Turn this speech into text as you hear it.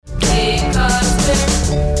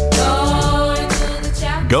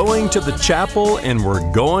going to the chapel and we're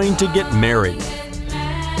going to get married.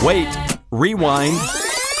 Wait, rewind.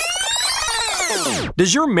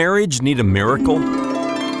 Does your marriage need a miracle?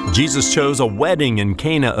 Jesus chose a wedding in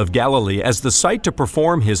Cana of Galilee as the site to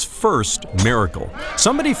perform his first miracle.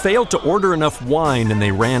 Somebody failed to order enough wine and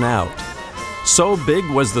they ran out. So big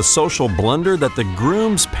was the social blunder that the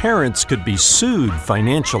groom's parents could be sued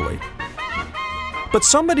financially. But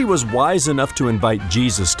somebody was wise enough to invite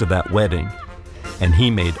Jesus to that wedding, and he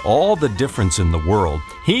made all the difference in the world.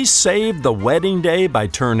 He saved the wedding day by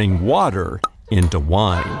turning water into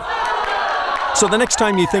wine. So the next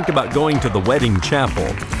time you think about going to the wedding chapel,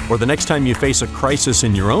 or the next time you face a crisis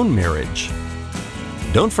in your own marriage,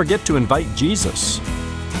 don't forget to invite Jesus.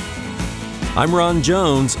 I'm Ron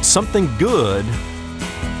Jones. Something good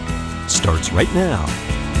starts right now.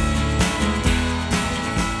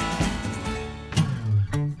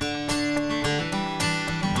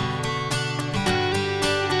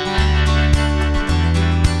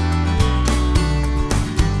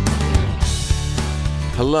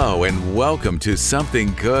 Hello and welcome to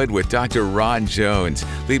Something Good with Dr. Ron Jones,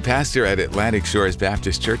 lead pastor at Atlantic Shores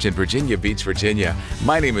Baptist Church in Virginia Beach, Virginia.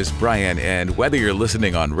 My name is Brian, and whether you're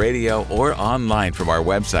listening on radio or online from our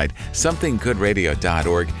website,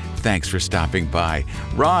 somethinggoodradio.org, thanks for stopping by.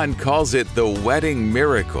 Ron calls it the wedding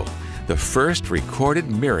miracle, the first recorded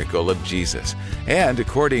miracle of Jesus, and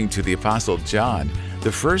according to the Apostle John,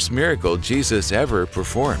 the first miracle Jesus ever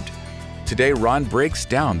performed. Today, Ron breaks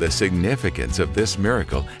down the significance of this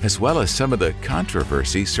miracle as well as some of the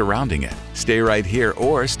controversy surrounding it. Stay right here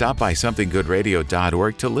or stop by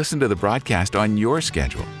somethinggoodradio.org to listen to the broadcast on your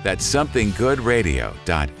schedule. That's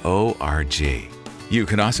somethinggoodradio.org. You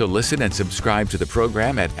can also listen and subscribe to the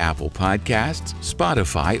program at Apple Podcasts,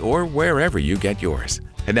 Spotify, or wherever you get yours.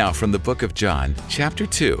 And now from the book of John, chapter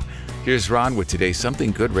 2, here's Ron with today's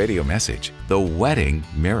Something Good radio message, The Wedding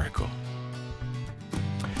Miracle.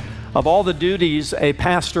 Of all the duties a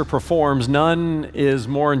pastor performs, none is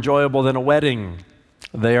more enjoyable than a wedding.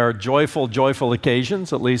 They are joyful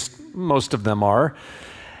occasions, at least most of them are.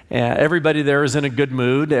 Everybody there is in a good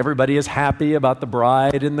mood. Everybody is happy about the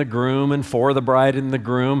bride and the groom and for the bride and the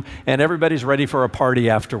groom, and everybody's ready for a party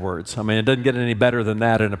afterwards. I mean, it doesn't get any better than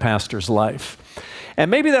that in a pastor's life. And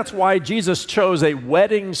maybe that's why Jesus chose a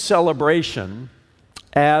wedding celebration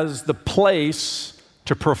as the place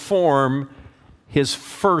to perform his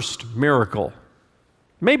first miracle.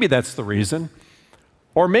 Maybe that's the reason.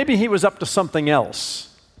 Or maybe he was up to something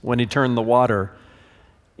else when he turned the water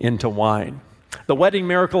into wine. The wedding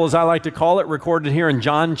miracle, as I like to call it, recorded here in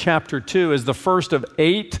John chapter 2, is the first of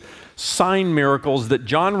 8 sign miracles that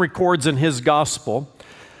John records in his gospel.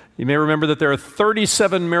 You may remember that there are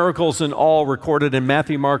 37 miracles in all recorded in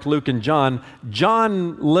Matthew, Mark, Luke, and John.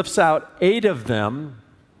 John lifts out 8 of them,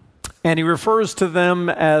 and he refers to them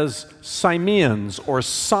as Simeons or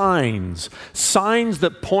signs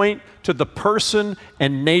that point to the person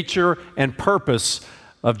and nature and purpose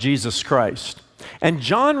of Jesus Christ. And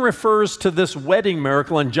John refers to this wedding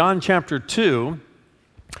miracle in John chapter 2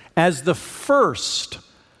 as the first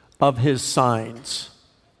of his signs.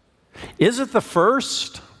 Is it the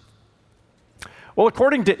first? Well,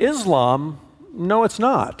 according to Islam, no, it's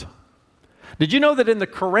not. Did you know that in the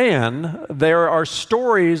Quran, there are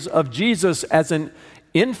stories of Jesus as an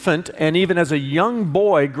infant and even as a young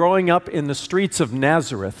boy growing up in the streets of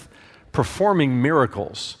Nazareth, performing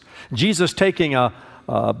miracles? Jesus taking a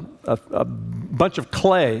bunch of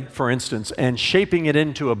clay, for instance, and shaping it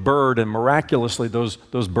into a bird, and miraculously those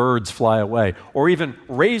birds fly away. Or even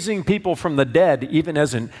raising people from the dead, even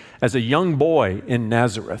as a young boy in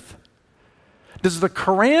Nazareth. Does the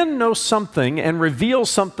Quran know something and reveal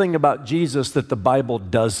something about Jesus that the Bible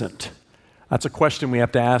doesn't? That's a question we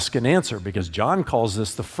have to ask and answer, because John calls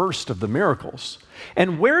this the first of the miracles.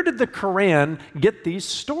 And where did the Quran get these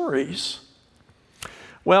stories?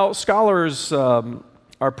 Well, scholars are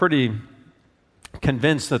pretty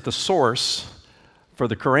convinced that the source for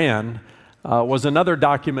the Quran was another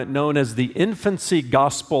document known as the Infancy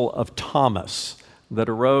Gospel of Thomas that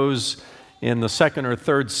arose in the 2nd or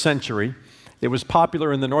 3rd century. It was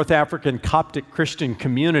popular in the North African Coptic Christian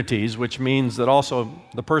communities, which means that also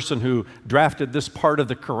the person who drafted this part of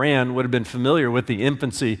the Quran would have been familiar with the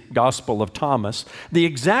Infancy Gospel of Thomas. The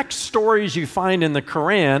exact stories you find in the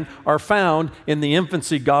Quran are found in the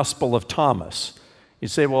Infancy Gospel of Thomas. You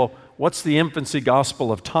say, well, what's the Infancy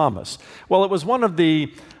Gospel of Thomas? Well, it was one of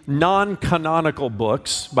the non-canonical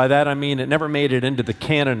books. By that I mean it never made it into the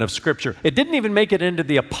canon of Scripture. It didn't even make it into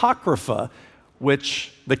the Apocrypha,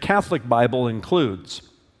 which the Catholic Bible includes.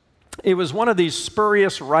 It was one of these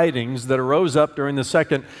spurious writings that arose up during the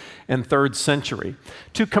 2nd and 3rd century.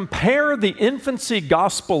 To compare the infancy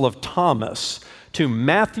gospel of Thomas to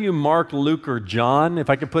Matthew, Mark, Luke, or John, if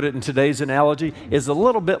I could put it in today's analogy, is a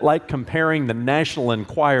little bit like comparing the National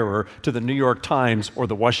Enquirer to the New York Times or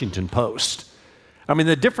the Washington Post. I mean,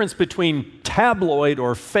 the difference between tabloid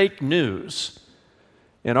or fake news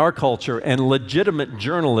in our culture and legitimate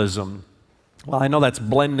journalism, well, I know that's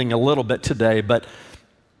blending a little bit today, but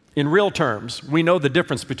in real terms, we know the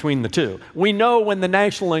difference between the two. We know when the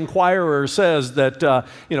National Enquirer says that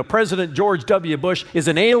President George W. Bush is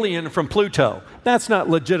an alien from Pluto. That's not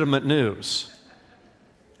legitimate news.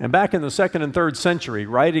 And back in the 2nd and 3rd century,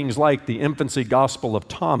 writings like the infancy gospel of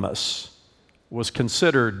Thomas was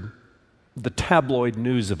considered the tabloid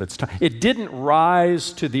news of its time. It didn't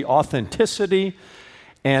rise to the authenticity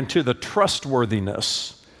and to the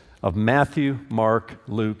trustworthiness of Matthew, Mark,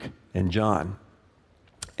 Luke, and John.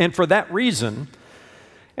 And for that reason,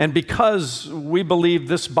 and because we believe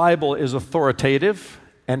this Bible is authoritative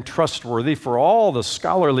and trustworthy for all the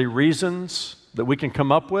scholarly reasons that we can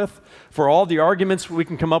come up with, for all the arguments we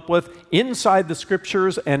can come up with inside the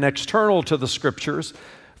Scriptures and external to the Scriptures,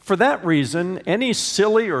 for that reason, any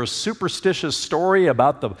silly or superstitious story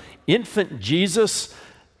about the infant Jesus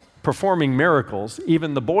performing miracles,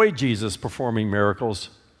 even the boy Jesus performing miracles,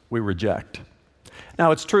 we reject.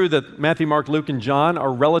 Now, it's true that Matthew, Mark, Luke, and John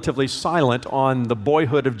are relatively silent on the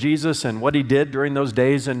boyhood of Jesus and what he did during those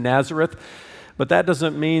days in Nazareth, but that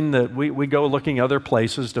doesn't mean that we go looking other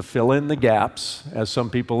places to fill in the gaps, as some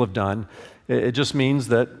people have done. It just means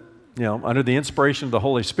that, under the inspiration of the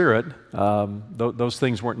Holy Spirit, those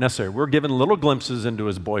things weren't necessary. We're given little glimpses into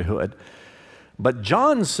his boyhood. But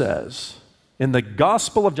John says, in the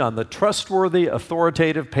Gospel of John, the trustworthy,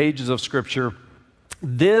 authoritative pages of Scripture,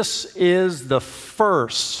 this is the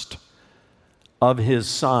first of his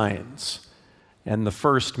signs. And the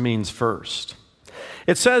first means first.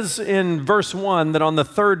 It says in verse 1 that on the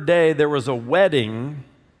 3rd day there was a wedding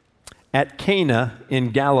at Cana in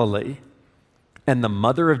Galilee, and the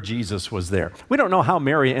mother of Jesus was there. We don't know how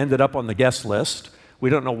Mary ended up on the guest list. We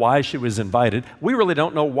don't know why she was invited. We really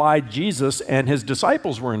don't know why Jesus and his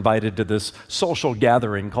disciples were invited to this social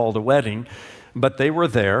gathering called a wedding, but they were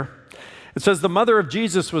there. It says the mother of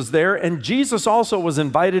Jesus was there, and Jesus also was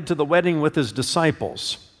invited to the wedding with his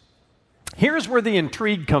disciples. Here's where the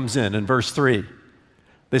intrigue comes in verse 3.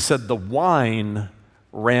 They said the wine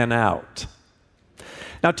ran out.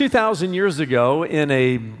 Now, 2,000 years ago, in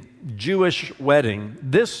a Jewish wedding,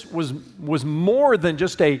 this was more than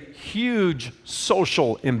just a huge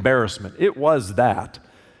social embarrassment. It was that.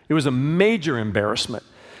 It was a major embarrassment.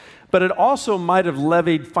 But it also might have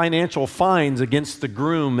levied financial fines against the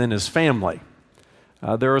groom and his family.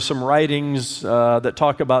 There are some writings that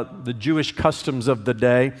talk about the Jewish customs of the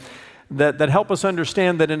day that help us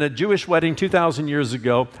understand that in a Jewish wedding 2,000 years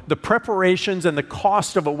ago, the preparations and the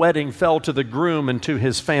cost of a wedding fell to the groom and to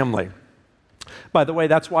his family. By the way,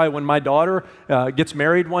 that's why when my daughter gets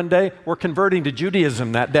married one day, we're converting to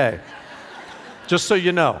Judaism that day. Just so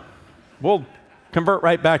you know. We'll convert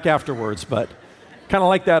right back afterwards, but kind of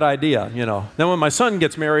like that idea, Then when my son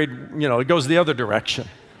gets married, it goes the other direction.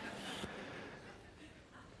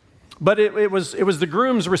 But it was the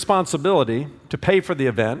groom's responsibility to pay for the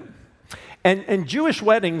event. And Jewish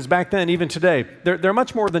weddings back then, even today, they're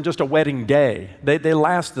much more than just a wedding day.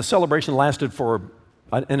 The celebration lasted for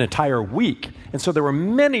an entire week. And so there were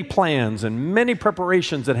many plans and many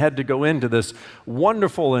preparations that had to go into this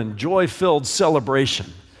wonderful and joy-filled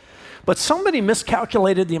celebration. But somebody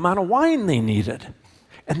miscalculated the amount of wine they needed,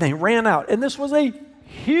 and they ran out. And this was a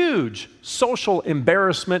huge social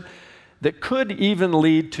embarrassment that could even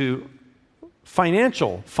lead to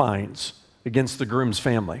financial fines against the groom's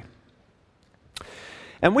family.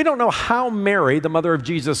 And we don't know how Mary, the mother of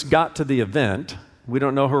Jesus, got to the event. We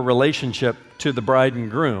don't know her relationship to the bride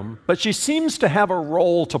and groom, but she seems to have a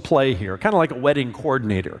role to play here, kind of like a wedding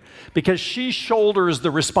coordinator, because she shoulders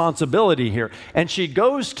the responsibility here. And she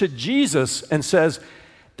goes to Jesus and says,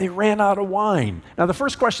 they ran out of wine. Now, the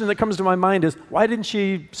first question that comes to my mind is, why didn't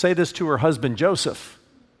she say this to her husband, Joseph?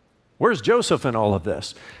 Where's Joseph in all of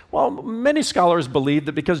this? Well, many scholars believe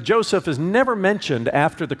that because Joseph is never mentioned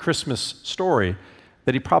after the Christmas story,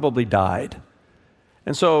 that he probably died.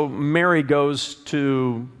 And so Mary goes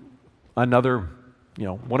to another,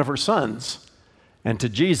 one of her sons, and to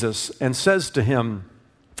Jesus, and says to him,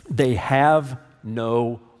 they have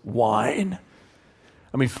no wine.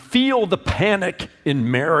 I mean, feel the panic in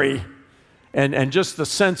Mary and just the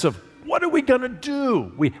sense of, what are we going to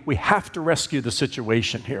do? We have to rescue the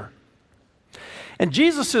situation here. And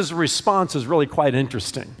Jesus' response is really quite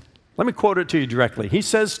interesting. Let me quote it to you directly. He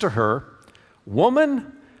says to her,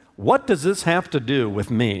 "Woman, what does this have to do with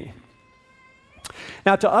me?"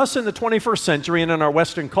 Now, to us in the 21st century and in our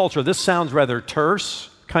Western culture, this sounds rather terse,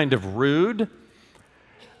 kind of rude.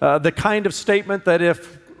 The kind of statement that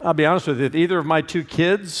I'll be honest with you, if either of my two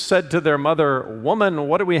kids said to their mother, "Woman,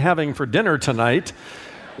 what are we having for dinner tonight?"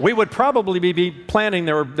 we would probably be planning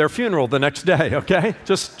their funeral the next day, okay?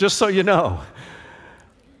 Just so you know.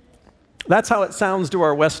 That's how it sounds to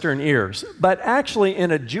our Western ears. But actually,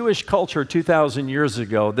 in a Jewish culture 2,000 years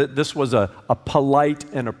ago, this was a polite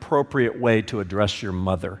and appropriate way to address your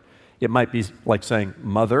mother. It might be like saying,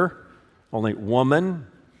 "Mother," only "woman.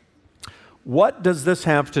 What does this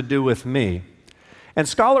have to do with me?" And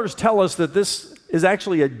scholars tell us that this is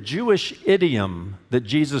actually a Jewish idiom that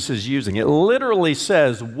Jesus is using. It literally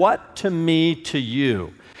says, "What to me to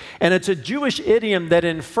you?" And it's a Jewish idiom that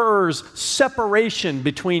infers separation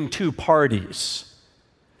between two parties.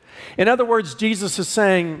 In other words, Jesus is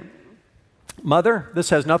saying, "Mother, this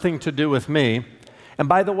has nothing to do with me. And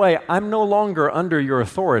by the way, I'm no longer under your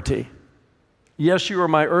authority. Yes, you are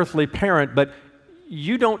my earthly parent, but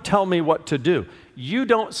you don't tell me what to do. You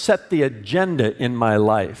don't set the agenda in my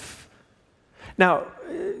life." Now,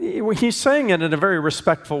 he's saying it in a very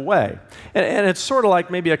respectful way. And it's sort of like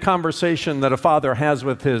maybe a conversation that a father has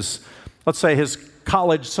with let's say his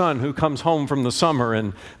college son who comes home from the summer,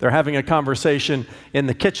 and they're having a conversation in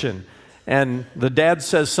the kitchen. And the dad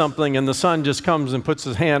says something, and the son just comes and puts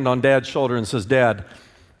his hand on dad's shoulder and says, "Dad,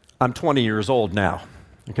 I'm 20 years old now,"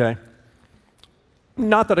 okay?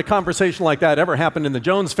 Not that a conversation like that ever happened in the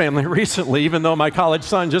Jones family recently, even though my college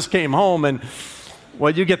son just came home, and,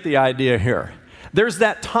 well, you get the idea here. There's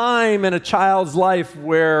that time in a child's life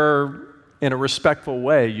where, in a respectful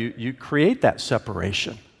way, you create that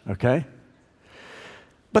separation, okay?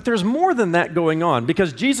 But there's more than that going on,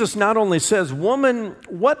 because Jesus not only says, "Woman,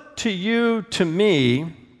 what to you, to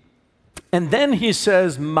me," and then he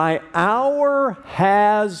says, "My hour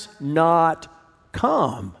has not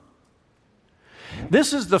come."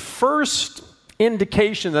 This is the first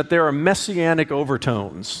indication that there are messianic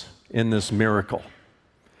overtones in this miracle.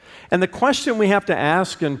 And the question we have to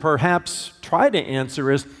ask and perhaps try to answer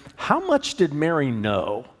is, how much did Mary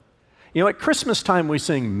know? You know, at Christmas time we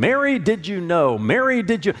sing, "Mary, did you know? Mary,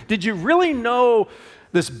 did you really know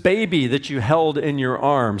this baby that you held in your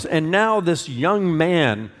arms?" And now this young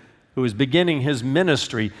man who is beginning his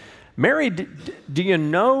ministry, Mary, do you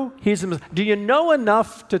know do you know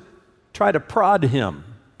enough to try to prod him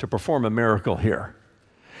to perform a miracle here?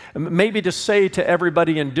 Maybe to say to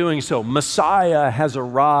everybody in doing so, Messiah has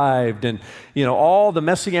arrived, and all the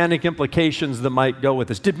messianic implications that might go with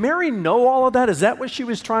this. Did Mary know all of that? Is that what she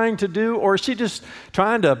was trying to do? Or is she just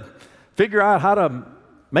trying to figure out how to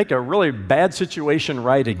make a really bad situation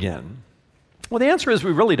right again? Well, the answer is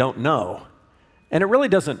we really don't know. And it really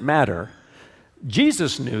doesn't matter.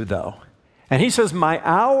 Jesus knew, though. And he says, "My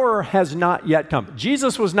hour has not yet come."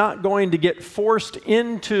 Jesus was not going to get forced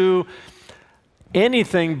into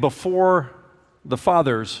anything before the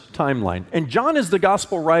Father's timeline. And John is the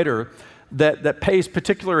gospel writer that pays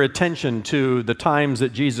particular attention to the times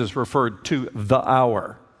that Jesus referred to the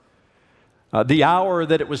hour. The hour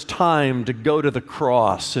that it was time to go to the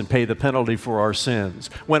cross and pay the penalty for our sins.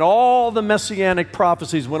 When all the messianic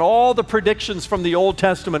prophecies, when all the predictions from the Old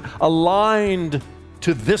Testament aligned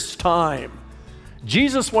to this time,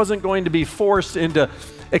 Jesus wasn't going to be forced into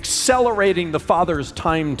accelerating the Father's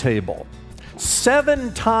timetable.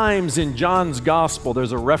 7 times in John's gospel,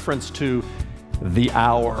 there's a reference to the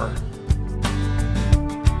hour.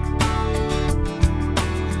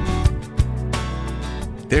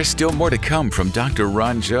 There's still more to come from Dr.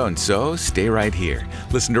 Ron Jones, so stay right here.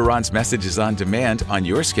 Listen to Ron's messages on demand on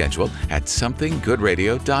your schedule at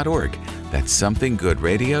somethinggoodradio.org. That's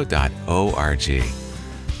somethinggoodradio.org.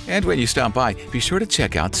 And when you stop by, be sure to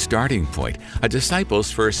check out Starting Point, A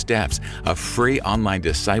Disciple's First Steps, a free online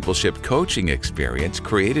discipleship coaching experience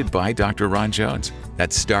created by Dr. Ron Jones.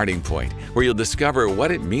 That's Starting Point, where you'll discover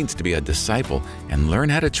what it means to be a disciple and learn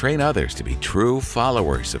how to train others to be true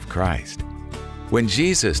followers of Christ. When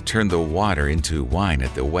Jesus turned the water into wine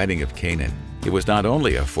at the wedding of Canaan, it was not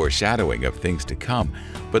only a foreshadowing of things to come,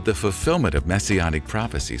 but the fulfillment of messianic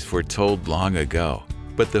prophecies foretold long ago.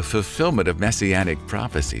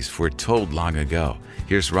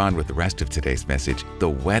 Here's Ron with the rest of today's message, The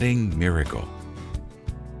Wedding Miracle.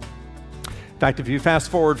 In fact, if you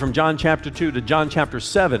fast forward from John chapter 2 to John chapter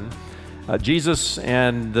 7, Jesus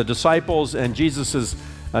and the disciples and Jesus'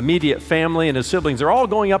 immediate family and his siblings are all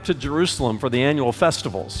going up to Jerusalem for the annual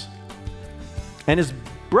festivals. And his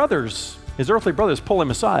earthly brothers, pull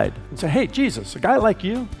him aside and say, "Hey, Jesus, a guy like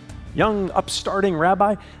you, young upstarting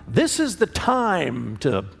rabbi, this is the time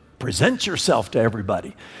to present yourself to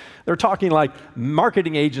everybody. They're talking like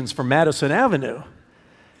marketing agents from Madison Avenue.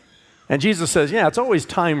 And Jesus says, yeah, it's always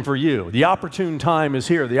time for you. The opportune time is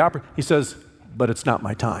here. He says, but it's not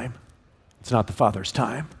my time. It's not the Father's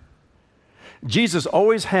time. Jesus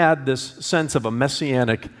always had this sense of a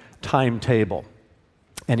messianic timetable.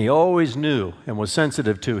 And he always knew and was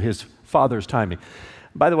sensitive to his Father's timing.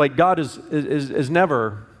 By the way, God is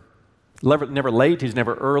never late. He's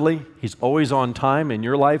never early. He's always on time in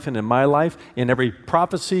your life and in my life. In every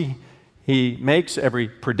prophecy he makes, every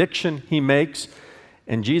prediction he makes.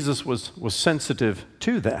 And Jesus was sensitive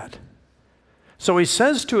to that. So he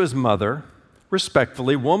says to his mother,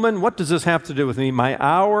 respectfully, woman, what does this have to do with me? My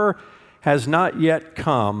hour has not yet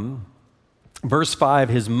come. Verse 5,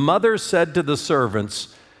 his mother said to the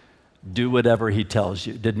servants, do whatever he tells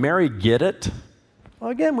you. Did Mary get it? Well,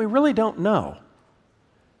 again, we really don't know.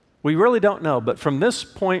 We really don't know, but from this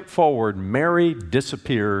point forward, Mary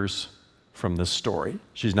disappears from this story.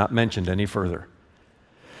 She's not mentioned any further.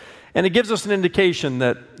 And it gives us an indication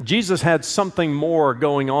that Jesus had something more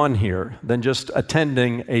going on here than just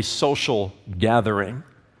attending a social gathering.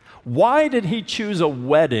 Why did he choose a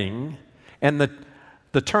wedding and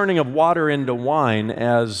the turning of water into wine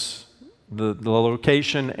as the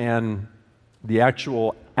location and the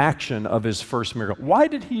actual action of his first miracle? Why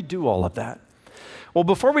did he do all of that? Well,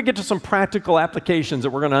 before we get to some practical applications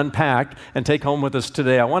that we're going to unpack and take home with us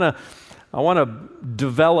today, I want to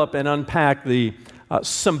develop and unpack the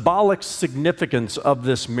symbolic significance of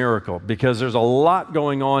this miracle, because there's a lot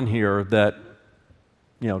going on here that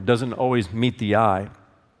doesn't always meet the eye.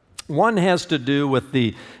 One has to do with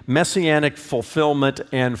the messianic fulfillment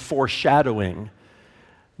and foreshadowing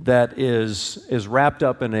that is wrapped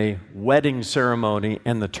up in a wedding ceremony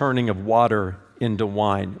and the turning of water into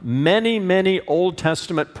wine. Many, many Old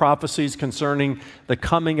Testament prophecies concerning the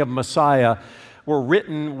coming of Messiah were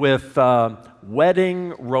written with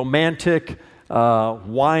wedding, romantic,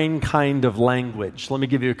 wine kind of language. Let me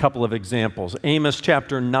give you a couple of examples. Amos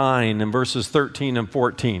chapter 9 and verses 13 and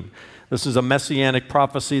 14. This is a messianic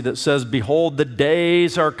prophecy that says, behold, the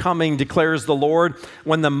days are coming, declares the Lord,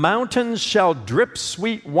 when the mountains shall drip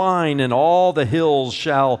sweet wine and all the hills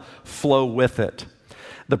shall flow with it.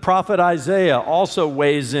 The prophet Isaiah also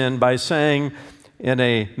weighs in by saying, in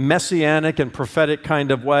a messianic and prophetic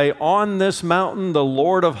kind of way, on this mountain the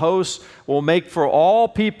Lord of hosts will make for all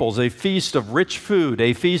peoples a feast of rich food,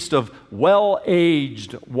 a feast of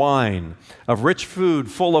well-aged wine, of rich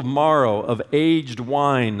food full of marrow, of aged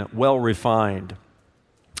wine well refined.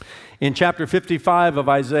 In chapter 55 of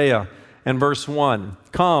Isaiah and verse 1,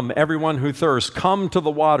 come, everyone who thirsts, come to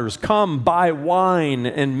the waters, come buy wine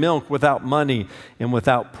and milk without money and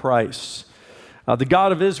without price. The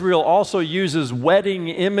God of Israel also uses wedding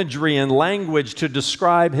imagery and language to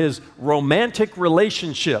describe his romantic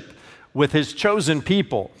relationship with his chosen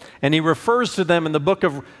people. And he refers to them in the book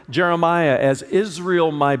of Jeremiah as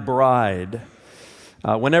Israel, my bride.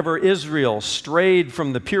 Whenever Israel strayed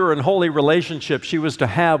from the pure and holy relationship she was to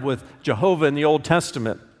have with Jehovah in the Old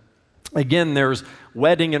Testament, again, there's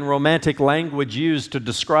wedding and romantic language used to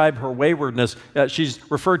describe her waywardness.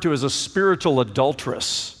 She's referred to as a spiritual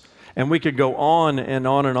adulteress. And we could go on and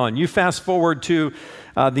on and on. You fast forward to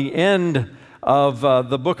the end of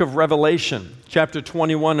the book of Revelation, chapter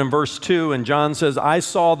 21 and verse 2, and John says, I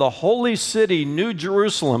saw the holy city, New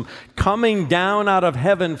Jerusalem, coming down out of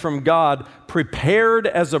heaven from God, prepared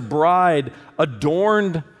as a bride,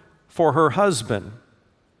 adorned for her husband.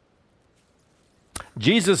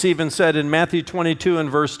 Jesus even said in Matthew 22 and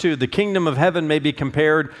verse 2, the kingdom of heaven may be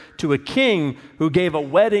compared to a king who gave a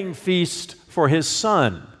wedding feast for his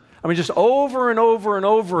son. I mean, just over and over and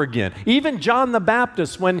over again. Even John the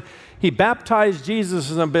Baptist, when he baptized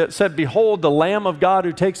Jesus and said, behold, the Lamb of God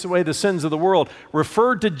who takes away the sins of the world,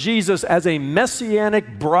 referred to Jesus as a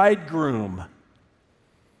messianic bridegroom.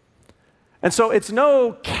 And so it's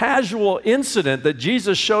no casual incident that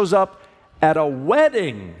Jesus shows up at a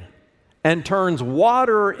wedding and turns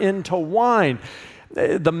water into wine.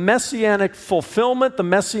 The messianic fulfillment, the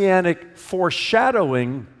messianic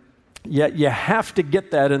foreshadowing, yet you have to get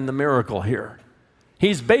that in the miracle here.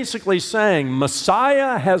 He's basically saying,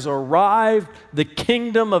 Messiah has arrived, the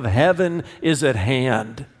kingdom of heaven is at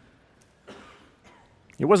hand.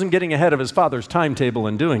 He wasn't getting ahead of his Father's timetable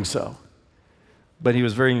in doing so, but he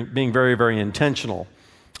was being very, very intentional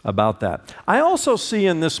about that. I also see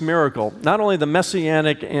in this miracle not only the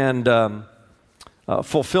messianic and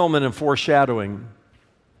fulfillment and foreshadowing,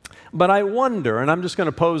 but I wonder, and I'm just going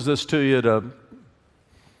to pose this to you to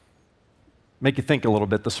make you think a little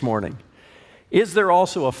bit this morning. Is there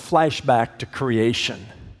also a flashback to creation?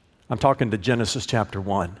 I'm talking to Genesis chapter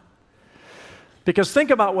 1. Because think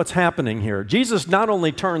about what's happening here. Jesus not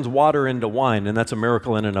only turns water into wine, and that's a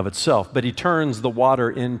miracle in and of itself, but he turns the water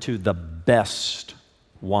into the best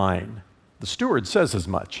wine. The steward says as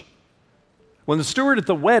much. When the steward at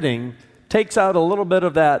the wedding takes out a little bit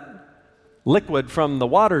of that liquid from the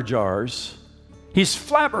water jars, he's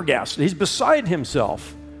flabbergasted. He's beside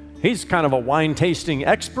himself. He's kind of a wine tasting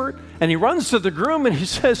expert, and he runs to the groom and he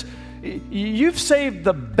says, "You've saved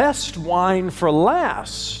the best wine for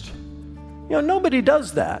last." You know, nobody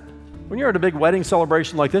does that. When you're at a big wedding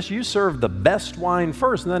celebration like this, you serve the best wine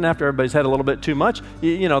first, and then after everybody's had a little bit too much,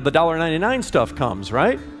 the $1.99 stuff comes,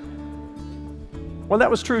 right? Well,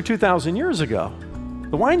 that was true 2,000 years ago.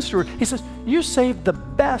 The wine steward, he says, "You saved the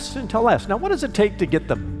best until last." Now, what does it take to get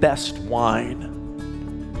the best wine?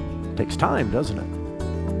 It takes time, doesn't it?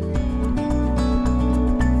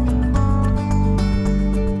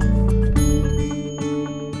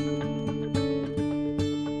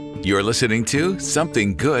 You're listening to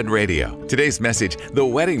Something Good Radio. Today's message, The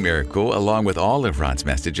Wedding Miracle, along with all of Ron's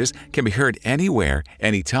messages, can be heard anywhere,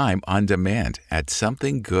 anytime, on demand at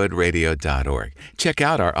somethinggoodradio.org. Check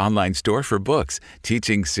out our online store for books,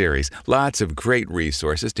 teaching series, lots of great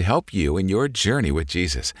resources to help you in your journey with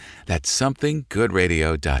Jesus. That's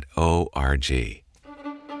somethinggoodradio.org.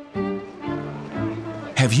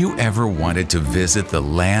 Have you ever wanted to visit the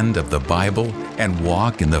land of the Bible and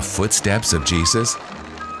walk in the footsteps of Jesus?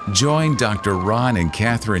 Join Dr. Ron and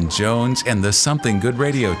Catherine Jones and the Something Good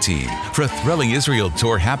Radio team for a thrilling Israel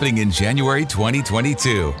tour happening in January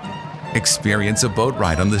 2022. Experience a boat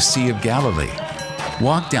ride on the Sea of Galilee.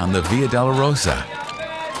 Walk down the Via Dolorosa.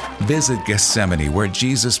 Visit Gethsemane, where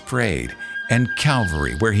Jesus prayed, and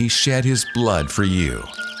Calvary, where he shed his blood for you.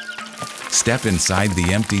 Step inside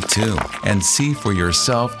the empty tomb and see for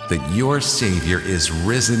yourself that your Savior is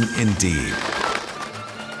risen indeed.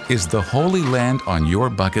 Is the Holy Land on your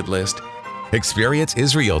bucket list? Experience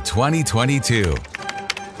Israel 2022.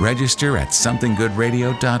 Register at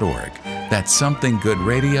somethinggoodradio.org. That's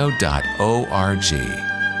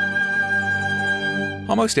somethinggoodradio.org.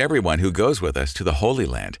 Almost everyone who goes with us to the Holy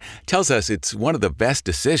Land tells us it's one of the best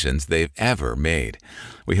decisions they've ever made.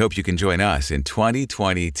 We hope you can join us in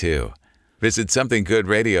 2022. Visit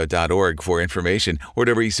somethinggoodradio.org for information or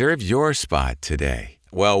to reserve your spot today.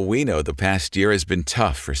 Well, we know the past year has been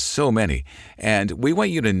tough for so many, and we want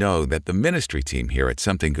you to know that the ministry team here at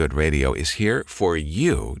Something Good Radio is here for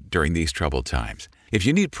you during these troubled times. If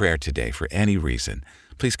you need prayer today for any reason,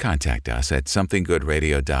 please contact us at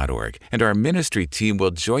somethinggoodradio.org, and our ministry team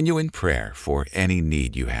will join you in prayer for any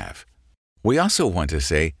need you have. We also want to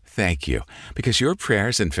say thank you, because your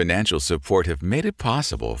prayers and financial support have made it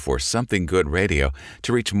possible for Something Good Radio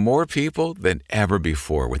to reach more people than ever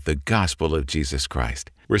before with the gospel of Jesus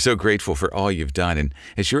Christ. We're so grateful for all you've done, and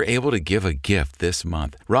as you're able to give a gift this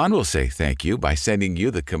month, Ron will say thank you by sending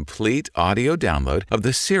you the complete audio download of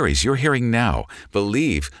the series you're hearing now,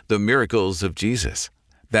 Believe the Miracles of Jesus.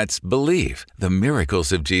 That's Believe the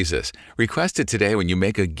Miracles of Jesus. Request it today when you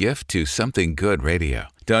make a gift to Something Good Radio.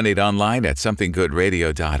 Donate online at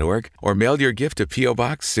somethinggoodradio.org or mail your gift to P.O.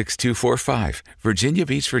 Box 6245, Virginia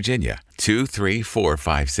Beach, Virginia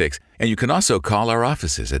 23456. And you can also call our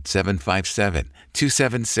offices at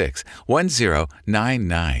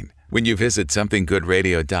 757-276-1099. When you visit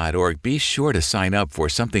somethinggoodradio.org, be sure to sign up for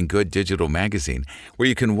Something Good Digital Magazine, where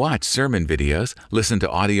you can watch sermon videos, listen to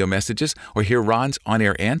audio messages, or hear Ron's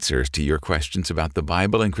on-air answers to your questions about the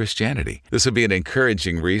Bible and Christianity. This will be an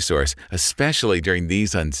encouraging resource, especially during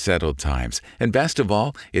these unsettled times. And best of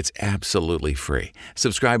all, it's absolutely free.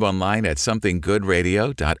 Subscribe online at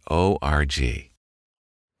somethinggoodradio.org.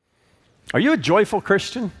 Are you a joyful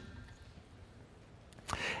Christian?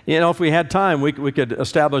 You know, if we had time, we could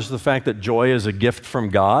establish the fact that joy is a gift from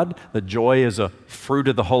God, that joy is a fruit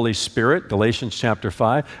of the Holy Spirit, Galatians chapter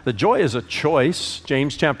 5. That joy is a choice.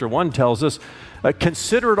 James chapter 1 tells us,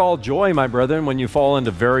 consider it all joy, my brethren, when you fall into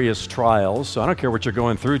various trials. So I don't care what you're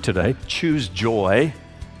going through today. Choose joy.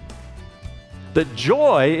 That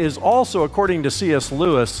joy is also, according to C.S.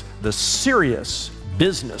 Lewis, the serious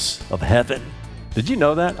business of heaven. Did you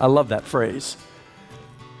know that? I love that phrase.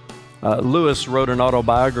 Lewis wrote an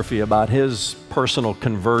autobiography about his personal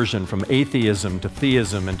conversion from atheism to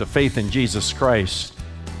theism and to faith in Jesus Christ.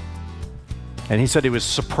 And he said he was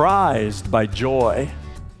surprised by joy,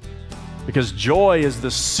 because joy is the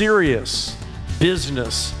serious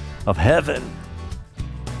business of heaven.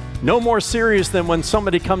 No more serious than when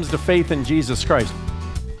somebody comes to faith in Jesus Christ.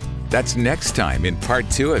 That's next time in part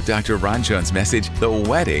 2 of Dr. Ron Jones' message, The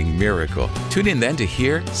Wedding Miracle. Tune in then to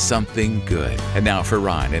hear Something Good. And now for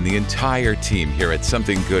Ron and the entire team here at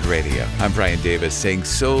Something Good Radio, I'm Brian Davis saying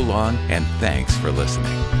so long and thanks for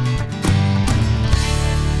listening.